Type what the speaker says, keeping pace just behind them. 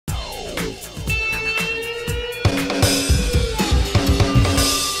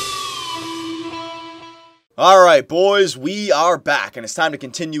Alright boys, we are back and it's time to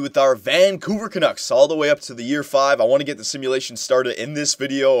continue with our Vancouver Canucks all the way up to the year 5. I want to get the simulation started in this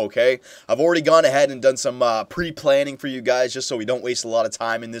video, okay? I've already gone ahead and done some pre-planning for you guys just so we don't waste a lot of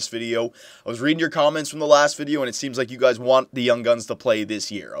time in this video. I was reading your comments from the last video and it seems like you guys want the Young Guns to play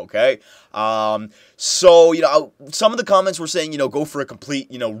this year, okay? So, some of the comments were saying, go for a complete,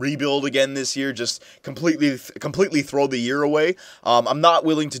 rebuild again this year, just completely throw the year away. I'm not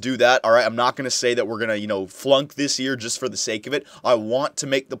willing to do that, alright? I'm not going to say that we're going to, flunk this year just for the sake of it. I want to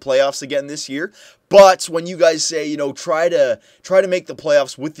make the playoffs again this year. But when you guys say, try to make the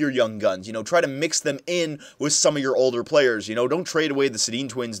playoffs with your young guns, try to mix them in with some of your older players, don't trade away the Sedin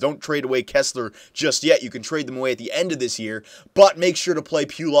twins, don't trade away Kessler just yet. You can trade them away at the end of this year, but make sure to play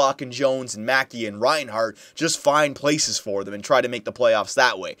Pulock and Jones and Mackey and Reinhart. Just find places for them and try to make the playoffs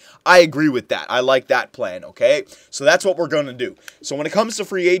that way. I agree with that. I like that plan, okay? So that's what we're going to do. So when it comes to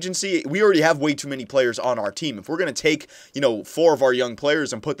free agency, we already have way too many players on our team. If we're going to take, 4 of our young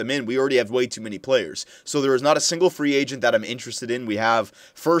players and put them in, we already have way too many players. So there is not a single free agent that I'm interested in. We have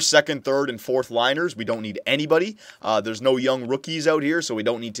first, second, third, and fourth liners. We don't need anybody. There's no young rookies out here, so we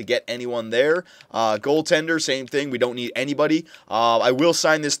don't need to get anyone there. Goaltender, same thing. We don't need anybody. I will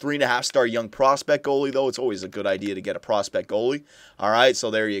sign this 3.5-star young prospect goalie, though. It's always a good idea to get a prospect goalie. All right,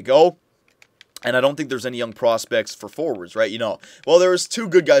 so there you go. And I don't think there's any young prospects for forwards, right? Well, there's 2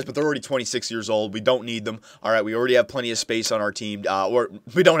 good guys, but they're already 26 years old. We don't need them. All right, we already have plenty of space on our team. Or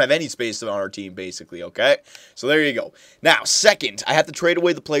we don't have any space on our team, basically, okay? So there you go. Now, second, I have to trade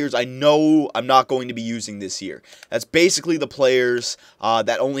away the players I know I'm not going to be using this year. That's basically the players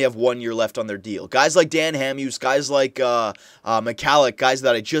that only have 1 year left on their deal. Guys like Dan Hamhuis, guys like McCallick, guys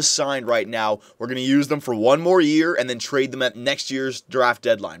that I just signed right now, we're going to use them for 1 more year and then trade them at next year's draft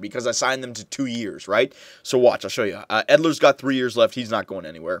deadline because I signed them to 2 years, right? So watch, I'll show you. Edler's got 3 years left. He's not going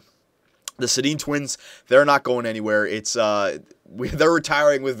anywhere. The Sedin twins, they're not going anywhere. It's they're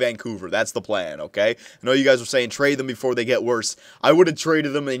retiring with Vancouver. That's the plan, okay? I know you guys were saying trade them before they get worse. I would have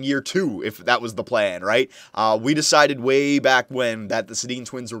traded them in year 2 if that was the plan, right? We decided way back when that the Sedin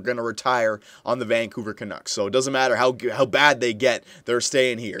twins were going to retire on the Vancouver Canucks. So it doesn't matter how bad they get. They're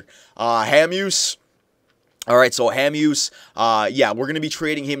staying here. Hamhuis. All right, so Hamhuis, yeah, we're going to be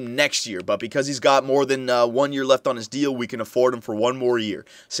trading him next year, but because he's got more than 1 year left on his deal, we can afford him for 1 more year.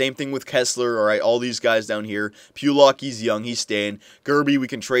 Same thing with Kessler, all right, all these guys down here. Pulock, he's young, he's staying. Gerby, we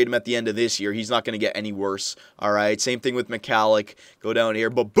can trade him at the end of this year. He's not going to get any worse, all right. Same thing with McCallick, go down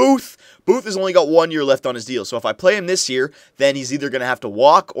here. But Booth has only got 1 year left on his deal, so if I play him this year, then he's either going to have to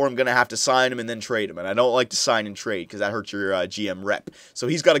walk or I'm going to have to sign him and then trade him, and I don't like to sign and trade because that hurts your GM rep. So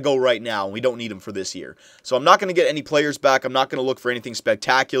he's got to go right now, and we don't need him for this year. So I'm not going to get any players back. I'm not going to look for anything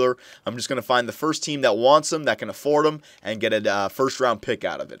spectacular. I'm just going to find the first team that wants them, that can afford them, and get a first-round pick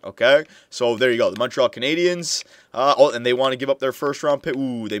out of it, okay? So there you go. The Montreal Canadiens, and they want to give up their first-round pick.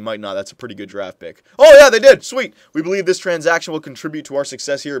 Ooh, they might not. That's a pretty good draft pick. Oh, yeah, they did. Sweet. We believe this transaction will contribute to our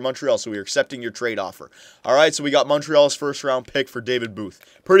success here in Montreal, so we are accepting your trade offer. All right, so we got Montreal's first-round pick for David Booth.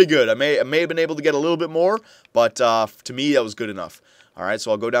 Pretty good. I may have been able to get a little bit more, but to me, that was good enough. All right,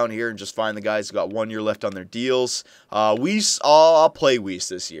 so I'll go down here and just find the guys who got 1 year left on their deals. Weiss, I'll play Weiss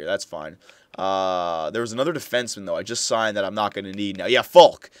this year. That's fine. There was another defenseman, though, I just signed that I'm not going to need now. Yeah,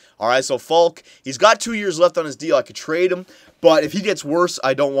 Falk. All right, so Falk, he's got 2 years left on his deal. I could trade him, but if he gets worse,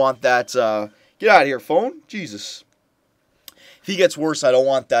 I don't want that. Get out of here, phone. Jesus. If he gets worse, I don't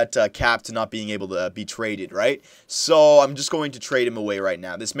want that cap to not being able to be traded, right? So I'm just going to trade him away right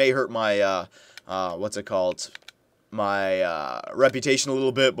now. This may hurt my, what's it called? My reputation a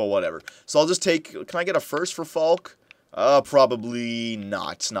little bit, but whatever. So I'll just take, can I get a first for Falk? Probably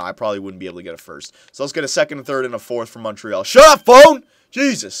not. No, I probably wouldn't be able to get a first. So let's get a second, a third, and a fourth from Montreal. Shut up, phone!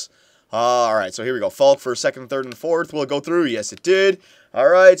 Jesus. All right, so here we go. Falk for a second, third, and fourth. Will it go through? Yes, it did. All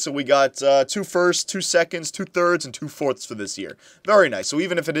right, so we got 2 firsts, 2 seconds, 2 thirds, and 2 fourths for this year. Very nice. So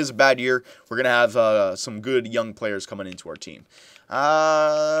even if it is a bad year, we're going to have some good young players coming into our team.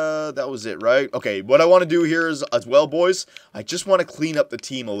 That was it, right? Okay, what I want to do here is, as well, boys, I just want to clean up the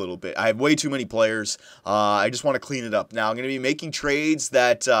team a little bit. I have way too many players. I just want to clean it up. Now, I'm going to be making trades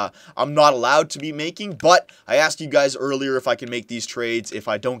that I'm not allowed to be making, but I asked you guys earlier if I can make these trades if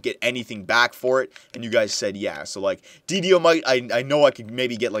I don't get anything back for it, and you guys said yeah. So, like, DDO might, I know I could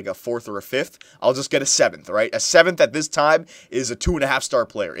maybe get, like, a 4th or a 5th. I'll just get a 7th, right? A 7th at this time is a 2.5-star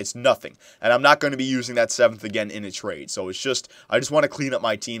player. It's nothing, and I'm not going to be using that 7th again in a trade. So, it's just, I just want to clean up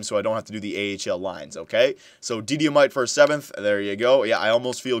my team so I don't have to do the AHL lines, okay? So Didiomight for a 7th. There you go. Yeah, I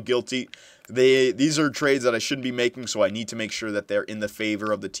almost feel guilty. These are trades that I shouldn't be making, so I need to make sure that they're in the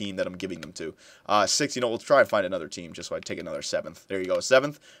favor of the team that I'm giving them to. 6, you know, we'll try and find another team just so I take another 7th. There you go,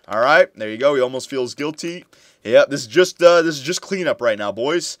 7th. All right, there you go. He almost feels guilty. Yep, this is just cleanup right now,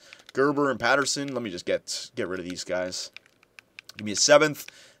 boys. Gerber and Patterson. Let me just get rid of these guys. Give me a 7th.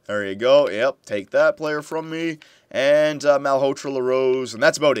 There you go. Yep, take that player from me. And Malhotra, LaRose, and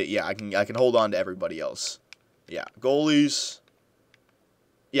that's about it. Yeah, I can hold on to everybody else. Yeah, goalies.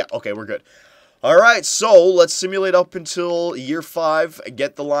 Yeah, okay, we're good. All right, so let's simulate up until year 5,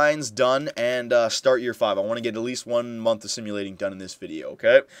 get the lines done, and start year 5. I want to get at least 1 month of simulating done in this video,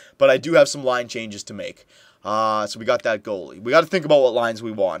 okay? But I do have some line changes to make. So we got that goalie. We got to think about what lines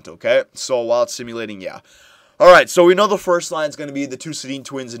we want, okay? So while it's simulating, yeah. All right, so we know the first line is going to be the 2 Sedin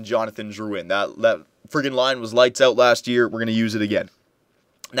twins and Jonathan Drouin. That friggin' line was lights out last year. We're going to use it again.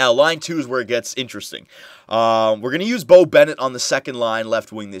 Now, line 2 is where it gets interesting. We're going to use Bo Bennett on the second line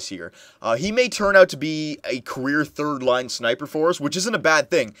left wing this year. He may turn out to be a career third-line sniper for us, which isn't a bad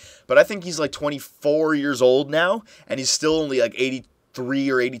thing. But I think he's like 24 years old now, and he's still only like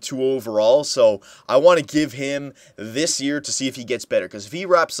 83 or 82 overall. So I want to give him this year to see if he gets better. Because if he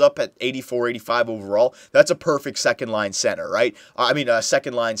wraps up at 84, 85 overall, that's a perfect second-line center, right? I mean, a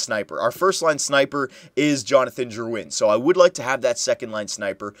second-line sniper. Our first-line sniper is Jonathan Drouin. So I would like to have that second-line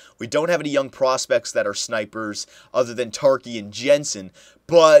sniper. We don't have any young prospects that are snipers other than Tarky and Jensen.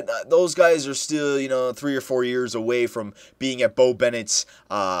 But those guys are still, you know, 3 or 4 years away from being at Bo Bennett's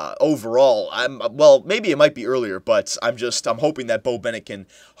overall. Well, maybe it might be earlier, but I'm hoping that Bo Bennett can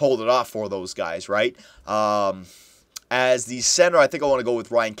hold it off for those guys, right? As the center, I think I want to go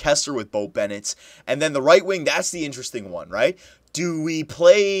with Ryan Kessler with Bo Bennett. And then the right wing, that's the interesting one, right? Do we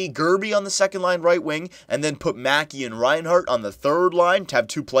play Gerby on the second line right wing and then put Mackey and Reinhart on the third line to have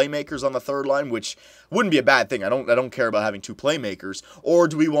 2 playmakers on the third line, which wouldn't be a bad thing. I don't care about having 2 playmakers. Or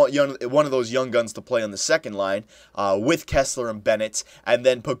do we want one of those young guns to play on the second line with Kessler and Bennett and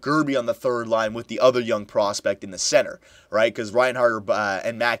then put Gerby on the third line with the other young prospect in the center, right? Because Reinhart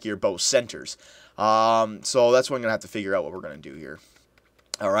and Mackey are both centers. So that's what I'm going to have to figure out what we're going to do here.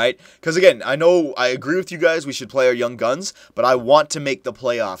 All right, because again, I agree with you guys, we should play our young guns, but I want to make the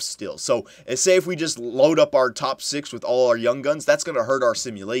playoffs still. So, say if we just load up our top 6 with all our young guns, that's going to hurt our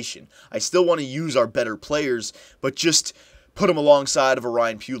simulation. I still want to use our better players, but just put them alongside of a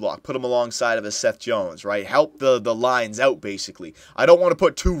Ryan Pulock, put them alongside of a Seth Jones, right? Help the lines out, basically. I don't want to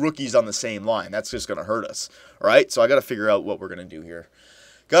put 2 rookies on the same line. That's just going to hurt us, all right? So I got to figure out what we're going to do here.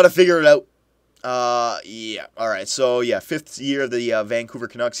 Got to figure it out. Yeah, alright, so yeah, 5th year of the Vancouver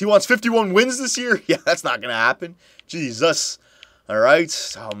Canucks. He wants 51 wins this year? Yeah, that's not gonna happen. Jesus.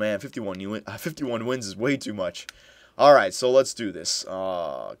 Alright, oh man, 51 wins is way too much. Alright, so let's do this.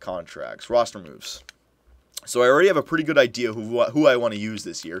 Contracts, roster moves. So I already have a pretty good idea who I want to use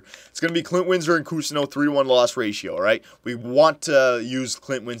this year. It's going to be Clint Windsor and Cousineau, 3-1 loss ratio, right? We want to use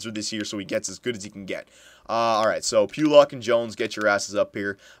Clint Windsor this year so he gets as good as he can get. Alright, so Pulock and Jones, get your asses up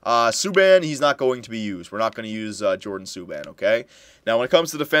here. Subban, he's not going to be used. We're not going to use Jordan Subban, okay? Now, when it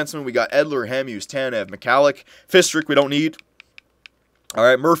comes to defensemen, we got Edler, Hamhuis, Tanev, McCallick. Fistrick, we don't need.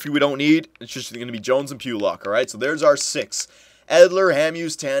 Alright, Murphy, we don't need. It's just going to be Jones and Pulock, alright? So there's our 6. Edler,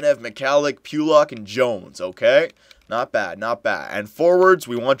 Hamhuis, Tanev, McCallick, Pulock, and Jones, okay? Not bad, not bad. And forwards,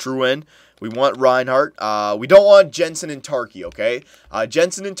 we want Drouin. We want Reinhart. We don't want Jensen and Tarky, okay?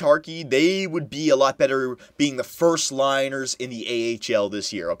 Jensen and Tarky, they would be a lot better being the first liners in the AHL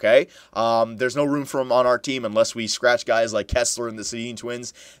this year, okay? There's no room for them on our team unless we scratch guys like Kessler and the Sedin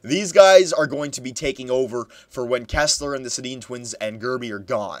twins. These guys are going to be taking over for when Kessler and the Sedin twins and Gerby are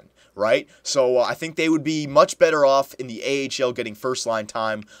gone, right? So I think they would be much better off in the AHL getting first line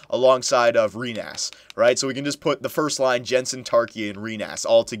time alongside of Renas, right? So we can just put the first line, Jensen, Tarky, and Renas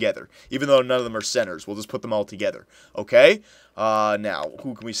all together. Even though none of them are centers, we'll just put them all together, okay? Now,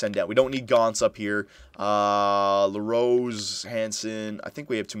 who can we send down? We don't need Gauntz up here. LaRose, Hansen. I think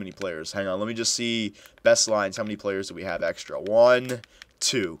we have too many players. Hang on, let me just see best lines. How many players do we have extra? 1,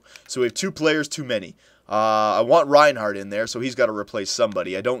 2. So we have 2 players too many. I want Reinhart in there, so he's got to replace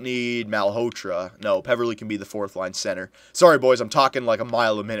somebody. I don't need Malhotra. No, Peverly can be the 4th line center. Sorry, boys, I'm talking like a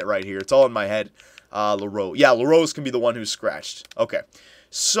mile a minute right here. It's all in my head. LaRose. Yeah, LaRose can be the one who's scratched. Okay.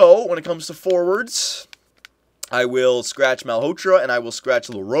 So, when it comes to forwards, I will scratch Malhotra, and I will scratch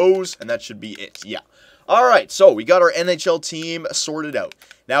LaRose, and that should be it. Yeah. Alright, so we got our NHL team sorted out.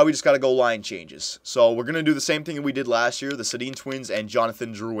 Now we just got to go line changes. So, we're going to do the same thing that we did last year, the Sedin twins and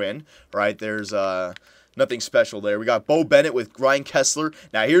Jonathan Drouin. Right, there's nothing special there. We got Bo Bennett with Ryan Kessler.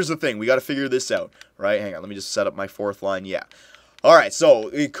 Now, here's the thing. We got to figure this out. Right, hang on, let me just set up my 4th line. Yeah. All right, so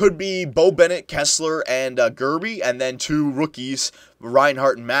it could be Bo Bennett, Kessler, and Gerby, and then 2 rookies,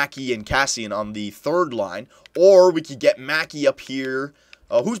 Reinhart and Mackey and Cassian on the 3rd line. Or we could get Mackey up here.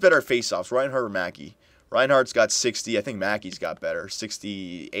 Who's better at faceoffs, Reinhart or Mackey? Reinhart's got 60. I think Mackey's got better,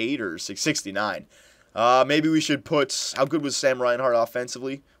 68 or 69. Maybe we should put, how good was Sam Reinhart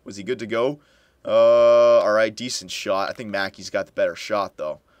offensively? Was he good to go? All right, decent shot. I think Mackey's got the better shot,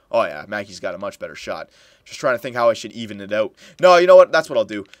 though. Oh, yeah, Mackey's got a much better shot. Just trying to think how I should even it out. No, you know what? That's what I'll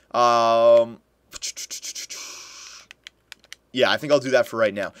do. Yeah, I think I'll do that for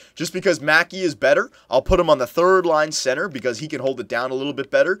right now. Just because Mackey is better, I'll put him on the 3rd line center because he can hold it down a little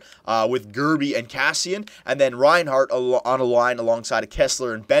bit better with Gerby and Cassian. And then Reinhart on a line alongside of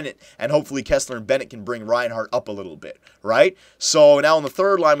Kessler and Bennett. And hopefully Kessler and Bennett can bring Reinhart up a little bit, right? So now on the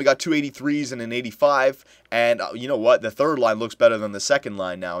 3rd line, we got 2 83s and an 85. And you know what? The 3rd line looks better than the 2nd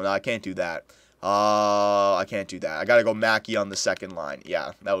line now. No, I can't do that. I can't do that. I gotta go Mackey on the 2nd line.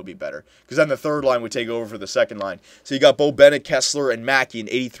 Yeah, that would be better. Because then the 3rd line would take over for the 2nd line. So you got Bo Bennett, Kessler, and Mackey in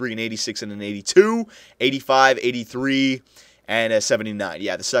 83 and 86 and an 82, 85, 83, and a 79.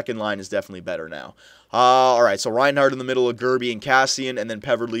 Yeah, the 2nd line is definitely better now. All right, so Reinhart in the middle of Gerby and Cassian, and then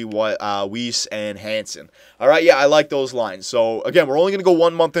Peverly, Weiss, and Hansen. All right, yeah, I like those lines. So, again, we're only going to go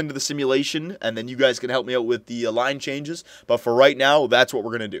 1 month into the simulation, and then you guys can help me out with the line changes. But for right now, that's what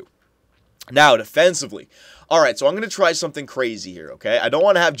we're going to do. Now, defensively. All right, so I'm going to try something crazy here, okay? I don't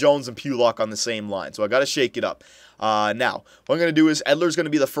want to have Jones and Pulock on the same line, so I got to shake it up. Now, what I'm going to do is Edler's going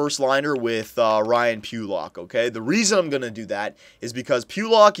to be the first liner with Ryan Pulock, okay? The reason I'm going to do that is because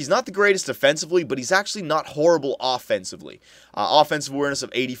Pulock, he's not the greatest defensively, but he's actually not horrible offensively. Offensive awareness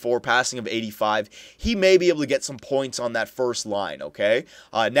of 84, passing of 85. He may be able to get some points on that first line, okay?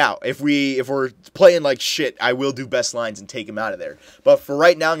 Now, if we're playing like shit, I will do best lines and take him out of there. But for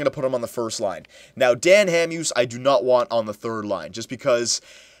right now, I'm going to put him on the first line. Now, Dan Hamhuis, I do not want on the 3rd line, just because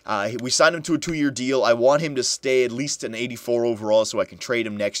we signed him to a 2-year deal. I want him to stay at least an 84 overall so I can trade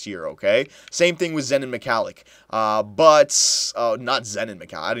him next year, okay? Same thing with Zenon Michalek. Not Zenon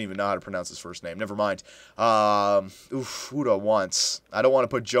Michalek. I don't even know how to pronounce his first name. Never mind. Who do I want? I don't want to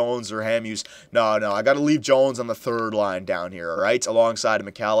put Jones or Hamhuis. No, I got to leave Jones on the 3rd line down here, all right? Alongside of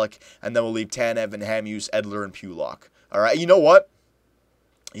Michalek. And then we'll leave Tanev and Hamhuis, Edler, and Pulock. All right, you know what?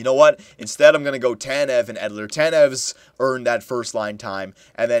 Instead, I'm going to go Tanev and Edler. Tanev's earned that first line time.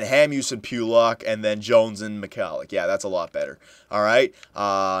 And then Hamhuis and Pulock. And then Jones and Michalek. Yeah, that's a lot better. All right.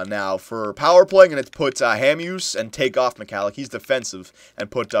 Now, for power play, I'm going to put Hamhuis and take off Michalek. He's defensive.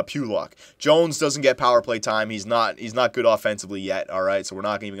 And put Pulock. Jones doesn't get power play time. He's not good offensively yet. All right. So we're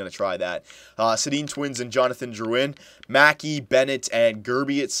not even going to try that. Sedin Twins and Jonathan Drouin. Mackey, Bennett, and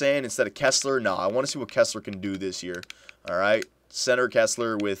Gerby, it's saying, instead of Kessler. No, I want to see what Kessler can do this year. All right. Center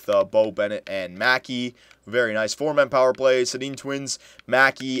Kessler with Bo Bennett and Mackey. Very nice. 4-man power play. Sedin Twins,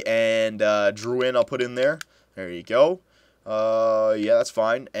 Mackey, and Drouin I'll put in there. There you go. Yeah, that's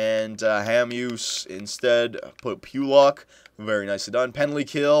fine. And Hamhuis instead. Put Pulock. Very nicely done. Penalty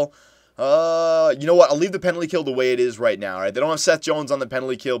kill. You know what? I'll leave the penalty kill the way it is right now. Right? They don't have Seth Jones on the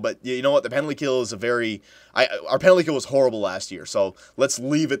penalty kill, but you know what? The penalty kill is our penalty kill was horrible last year, so let's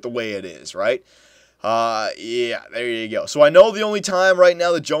leave it the way it is, right? Yeah, there you go. So I know the only time right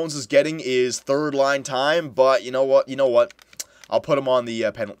now that Jones is getting is 3rd line time, but you know what? I'll put him on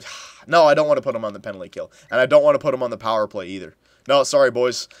the penalty. No, I don't want to put him on the penalty kill, and I don't want to put him on the power play either. No, sorry,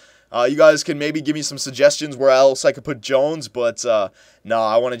 boys. You guys can maybe give me some suggestions where else I could put Jones, but no,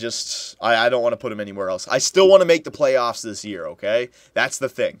 I want to just I don't want to put him anywhere else. I still want to make the playoffs this year, okay? That's the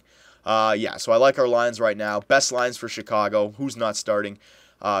thing. Yeah, so I like our lines right now. Best lines for Chicago. Who's not starting?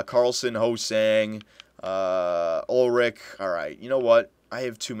 Carlson, Ho-Sang, Ulrich. All right, you know what? I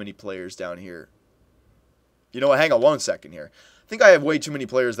have too many players down here. You know what? Hang on 1 second here. I think I have way too many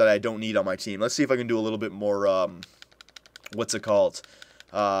players that I don't need on my team. Let's see if I can do a little bit more, what's it called?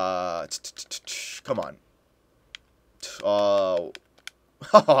 Come on. I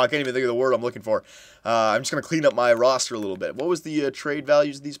can't even think of the word I'm looking for. I'm just going to clean up my roster a little bit. What was the trade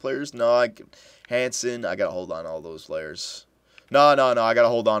values of these players? No, Hansen. I got to hold on to all those players. No, I got to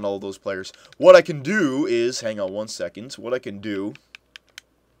hold on to all those players. What I can do is, hang on 1 second. What I can do,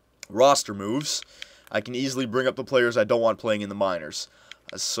 roster moves. I can easily bring up the players I don't want playing in the minors.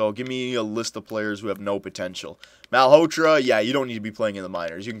 So give me a list of players who have no potential. Malhotra, yeah, you don't need to be playing in the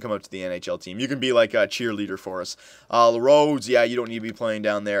minors. You can come up to the NHL team. You can be like a cheerleader for us. LaRose, yeah, you don't need to be playing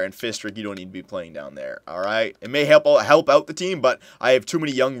down there. And Fistrick, you don't need to be playing down there. All right? It may help out the team, but I have too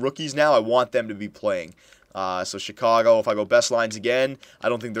many young rookies now. I want them to be playing. So Chicago, if I go best lines again, I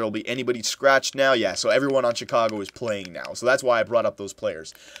don't think there will be anybody scratched now. Yeah, so everyone on Chicago is playing now. So that's why I brought up those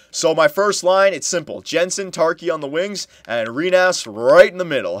players. So my first line, it's simple. Jensen, Tarkey on the wings, and Renas right in the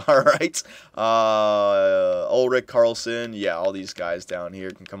middle. All right. Ulrich, Carlson, yeah, all these guys down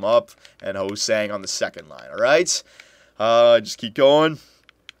here can come up. And Hosang on the second line. All right. Just keep going.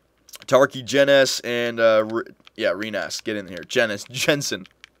 Tarkey, Jenes, and Renas. Get in here. Jensen.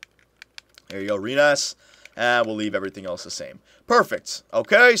 There you go, Renas. And we'll leave everything else the same. Perfect.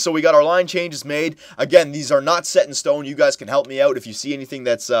 Okay, so we got our line changes made. Again, these are not set in stone. You guys can help me out if you see anything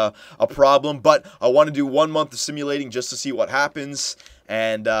that's a problem. But I want to do 1 month of simulating just to see what happens.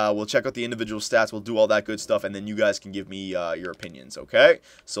 And we'll check out the individual stats. We'll do all that good stuff. And then you guys can give me your opinions, okay?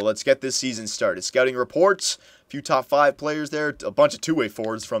 So let's get this season started. Scouting reports. A few top 5 players there. A bunch of two-way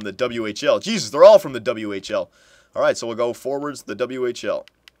forwards from the WHL. Jesus, they're all from the WHL. All right, so we'll go forwards, the WHL.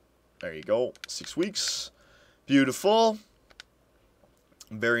 There you go. 6 weeks. Beautiful.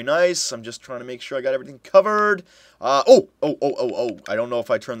 Very nice. I'm just trying to make sure I got everything covered. Oh. I don't know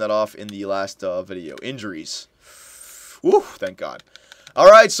if I turned that off in the last video. Injuries. Woo, thank God. All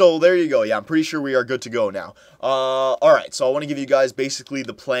right, so there you go. Yeah, I'm pretty sure we are good to go now. All right, so I want to give you guys basically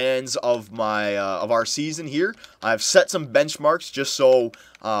the plans of my of our season here. I've set some benchmarks just so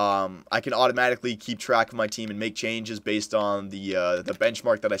I can automatically keep track of my team and make changes based on the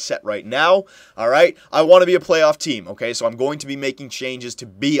benchmark that I set right now. All right, I want to be a playoff team. Okay, so I'm going to be making changes to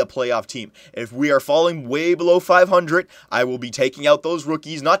be a playoff team. If we are falling way below 500, I will be taking out those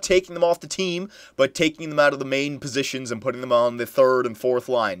rookies, not taking them off the team, but taking them out of the main positions and putting them on the third and fourth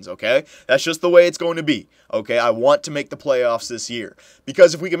lines. Okay, that's just the way it's going to be. Okay, I want to make the playoffs this year.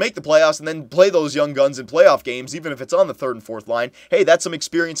 Because if we can make the playoffs and then play those young guns in playoff games, even if it's on the third and fourth line, hey, that's some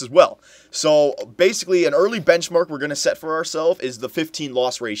experience as well. So basically, an early benchmark we're going to set for ourselves is the 15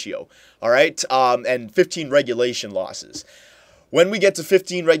 loss ratio. All right, and 15 regulation losses. When we get to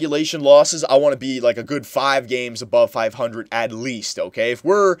 15 regulation losses, I want to be like a good 5 games above 500 at least, okay? If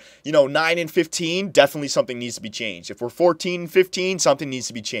we're, 9-15, definitely something needs to be changed. If we're 14-15, something needs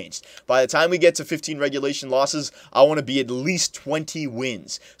to be changed. By the time we get to 15 regulation losses, I want to be at least 20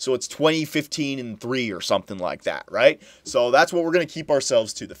 wins. So it's 20-15-3 or something like that, right? So that's what we're going to keep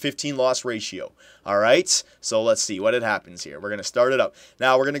ourselves to, the 15 loss ratio. All right, so let's see what happens here. We're going to start it up.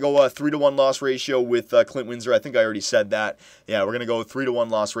 Now, we're going to go 3-to-1 loss ratio with Clint Windsor. I think I already said that. Yeah, we're going to go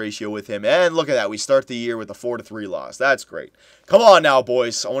 3-to-1 loss ratio with him. And look at that. We start the year with a 4-to-3 loss. That's great. Come on now,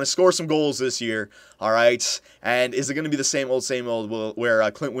 boys. I want to score some goals this year. All right, and is it going to be the same old,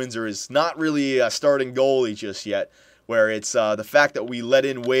 where Clint Windsor is not really a starting goalie just yet, where it's the fact that we let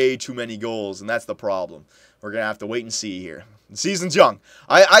in way too many goals, and that's the problem. We're going to have to wait and see here. The season's young.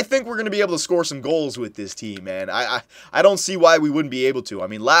 I think we're going to be able to score some goals with this team, man. I don't see why we wouldn't be able to. I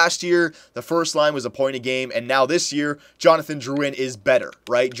mean, last year, the first line was a point a game, and now this year, Jonathan Drouin is better,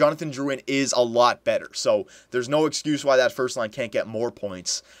 right? Jonathan Drouin is a lot better, so there's no excuse why that first line can't get more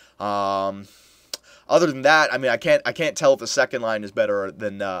points. Other than that, I mean, I can't tell if the second line is better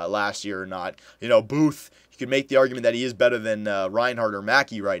than last year or not. Booth, you could make the argument that he is better than Reinhardt or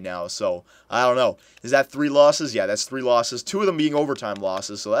Mackey right now. So, I don't know. Is that 3 losses? Yeah, that's 3 losses. 2 of them being overtime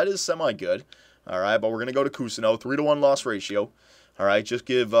losses, so that is semi-good. All right, but we're going to go to Cousineau. 3-to-1 loss ratio. All right, just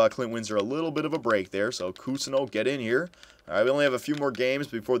give Clint Windsor a little bit of a break there. So, Cousineau, get in here. All right, we only have a few more games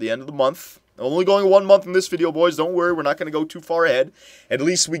before the end of the month. Only going 1 month in this video, boys. Don't worry, we're not going to go too far ahead. At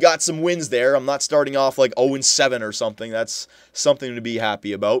least we got some wins there. I'm not starting off like 0-7 or something. That's something to be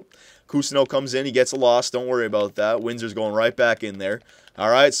happy about. Cousineau comes in. He gets a loss. Don't worry about that. Windsor's going right back in there. All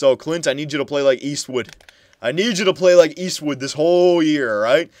right, so Clint, I need you to play like Eastwood. I need you to play like Eastwood this whole year, all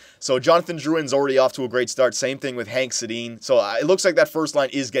right? So Jonathan Drouin's already off to a great start. Same thing with Hank Sedin. So it looks like that first line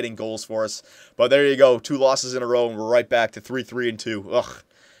is getting goals for us. But there you go. 2 losses in a row, and we're right back to 3-3-2. Ugh.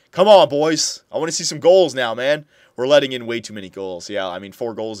 Come on, boys. I want to see some goals now, man. We're letting in way too many goals. Yeah, I mean,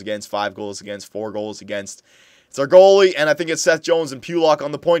 4 goals against, 5 goals against, 4 goals against. It's our goalie, and I think it's Seth Jones and Pulock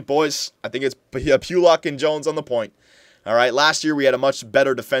on the point, boys. I think it's Pulock and Jones on the point. All right, last year we had a much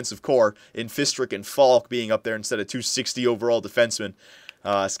better defensive core in Fistrick and Falk being up there instead of 260 overall defensemen.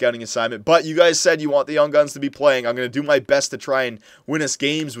 Scouting assignment. But you guys said you want the Young Guns to be playing. I'm going to do my best to try and win us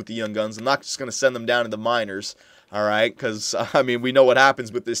games with the Young Guns. I'm not just going to send them down to the minors. All right, because, I mean, we know what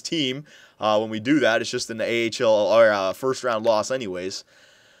happens with this team when we do that. It's just an AHL or first-round loss anyways.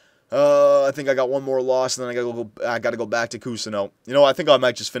 I think I got 1 more loss, and then I got to go back to Cousineau. I think I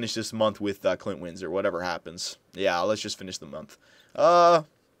might just finish this month with Clint Windsor, whatever happens. Yeah, let's just finish the month. No.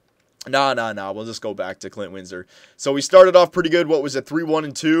 We'll just go back to Clint Windsor. So we started off pretty good. What was it,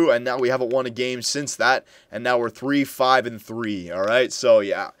 3-1-2, and now we haven't won a game since that, and now we're 3-5-3. All right, so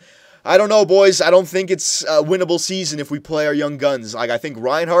yeah. I don't know, boys. I don't think it's a winnable season if we play our young guns. Like, I think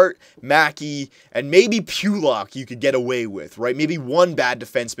Reinhart, Mackey, and maybe Pulock you could get away with, right? Maybe one bad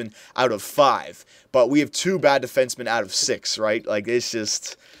defenseman out of 5. But we have 2 bad defensemen out of 6, right? Like, it's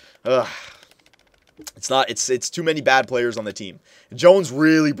just... It's too many bad players on the team. Jones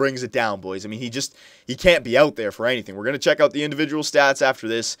really brings it down, boys. I mean, he can't be out there for anything. We're going to check out the individual stats after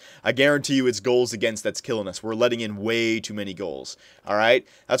this. I guarantee you it's goals against that's killing us. We're letting in way too many goals. All right?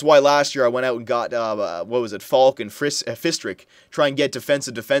 That's why last year I went out and got, what was it, Falk and Fistrick. Try and get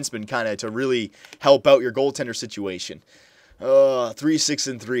defensive defensemen kind of to really help out your goaltender situation.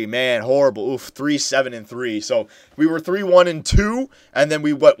 3-6-3, man, horrible. Oof, 3-7-3. So we were 3-1-2, and then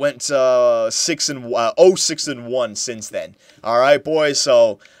we went 6-1 since then. All right, boys.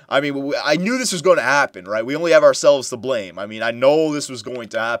 So I mean, I knew this was going to happen, right? We only have ourselves to blame. I mean, I know this was going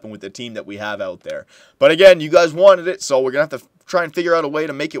to happen with the team that we have out there. But again, you guys wanted it, so we're gonna have to try and figure out a way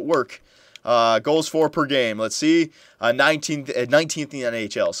to make it work. Goals for per game. Let's see. 19th in the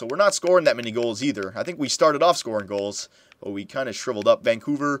NHL. So we're not scoring that many goals either. I think we started off scoring goals, but we kind of shriveled up.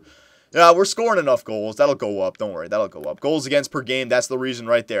 Vancouver, yeah, we're scoring enough goals. That'll go up. Don't worry. That'll go up. Goals against per game. That's the reason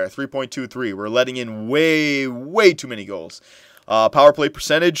right there. 3.23. We're letting in way too many goals. Power play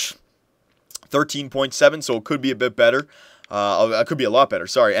percentage, 13.7. So it could be a bit better. It could be a lot better,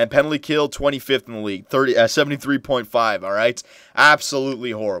 sorry. And penalty kill, 25th in the league, 73.5, all right?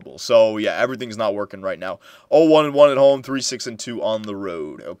 Absolutely horrible. So, yeah, everything's not working right now. 0-1-1 at home, 3-6-2 on the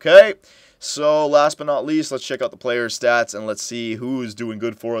road, okay? So, last but not least, let's check out the player stats, and let's see who's doing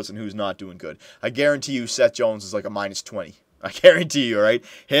good for us and who's not doing good. I guarantee you Seth Jones is like a -20. I guarantee you, all right?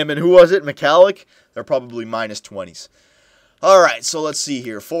 Him and who was it? McCallick? They're probably -20s. All right, so let's see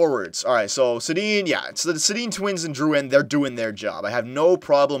here. Forwards. All right, so Sedin, yeah, it's the Sedin twins and Drouin. They're doing their job. I have no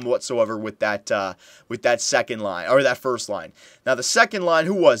problem whatsoever with that second line, or that first line. Now, the second line,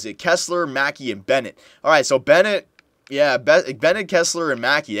 who was it? Kessler, Mackey, and Bennett. All right, so Bennett, yeah, Bennett, Kessler, and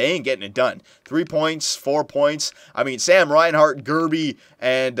Mackey, they ain't getting it done. 3 points, 4 points. I mean, Sam Reinhart, Gerby,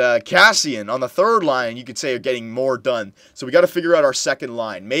 and Cassian on the third line, you could say, are getting more done. So we got to figure out our second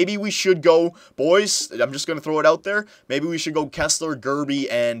line. Maybe we should go, boys, I'm just going to throw it out there. Maybe we should go Kessler,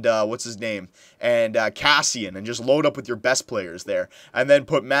 Gerby, and what's his name? And Cassian, and just load up with your best players there. And then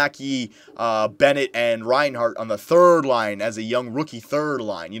put Mackey, Bennett, and Reinhart on the third line as a young rookie third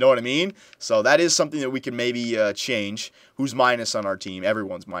line. You know what I mean? So that is something that we can maybe change. Who's minus on our team?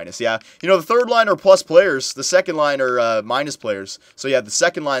 Everyone's minus. Yeah. You know, the third line are plus players. The second line are minus players. So, yeah, the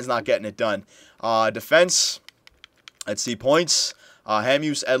second line's not getting it done. Defense, let's see, points.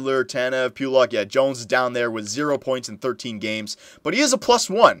 Hamuse, Edler, Tanev, Pulock. Yeah, Jones is down there with 0 points in 13 games. But he is a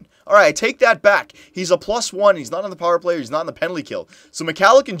 +1. All right, I take that back. He's a +1. He's not on the power play. He's not on the penalty kill. So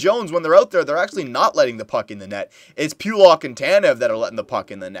McCallick and Jones, when they're out there, they're actually not letting the puck in the net. It's Pulock and Tanev that are letting the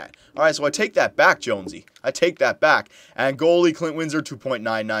puck in the net. All right, so I take that back, Jonesy. I take that back. And goalie, Clint Windsor,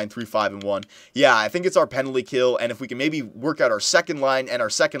 2.99, 3-5-1. Yeah, I think it's our penalty kill. And if we can maybe work out our second line and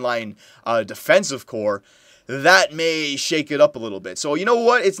our second line defensive core, that may shake it up a little bit. So, you know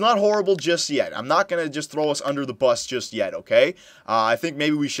what? It's not horrible just yet. I'm not going to just throw us under the bus just yet, okay? I think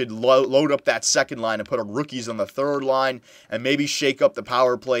maybe we should load up that second line and put our rookies on the third line and maybe shake up the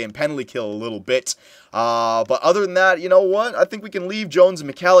power play and penalty kill a little bit. But other than that, you know what? I think we can leave Jones and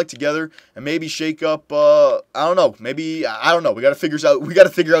McCallick together and maybe shake up, I don't know. Maybe, I don't know. We got to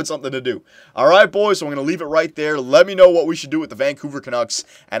figure out something to do. All right, boys, so I'm going to leave it right there. Let me know what we should do with the Vancouver Canucks,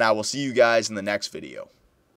 and I will see you guys in the next video.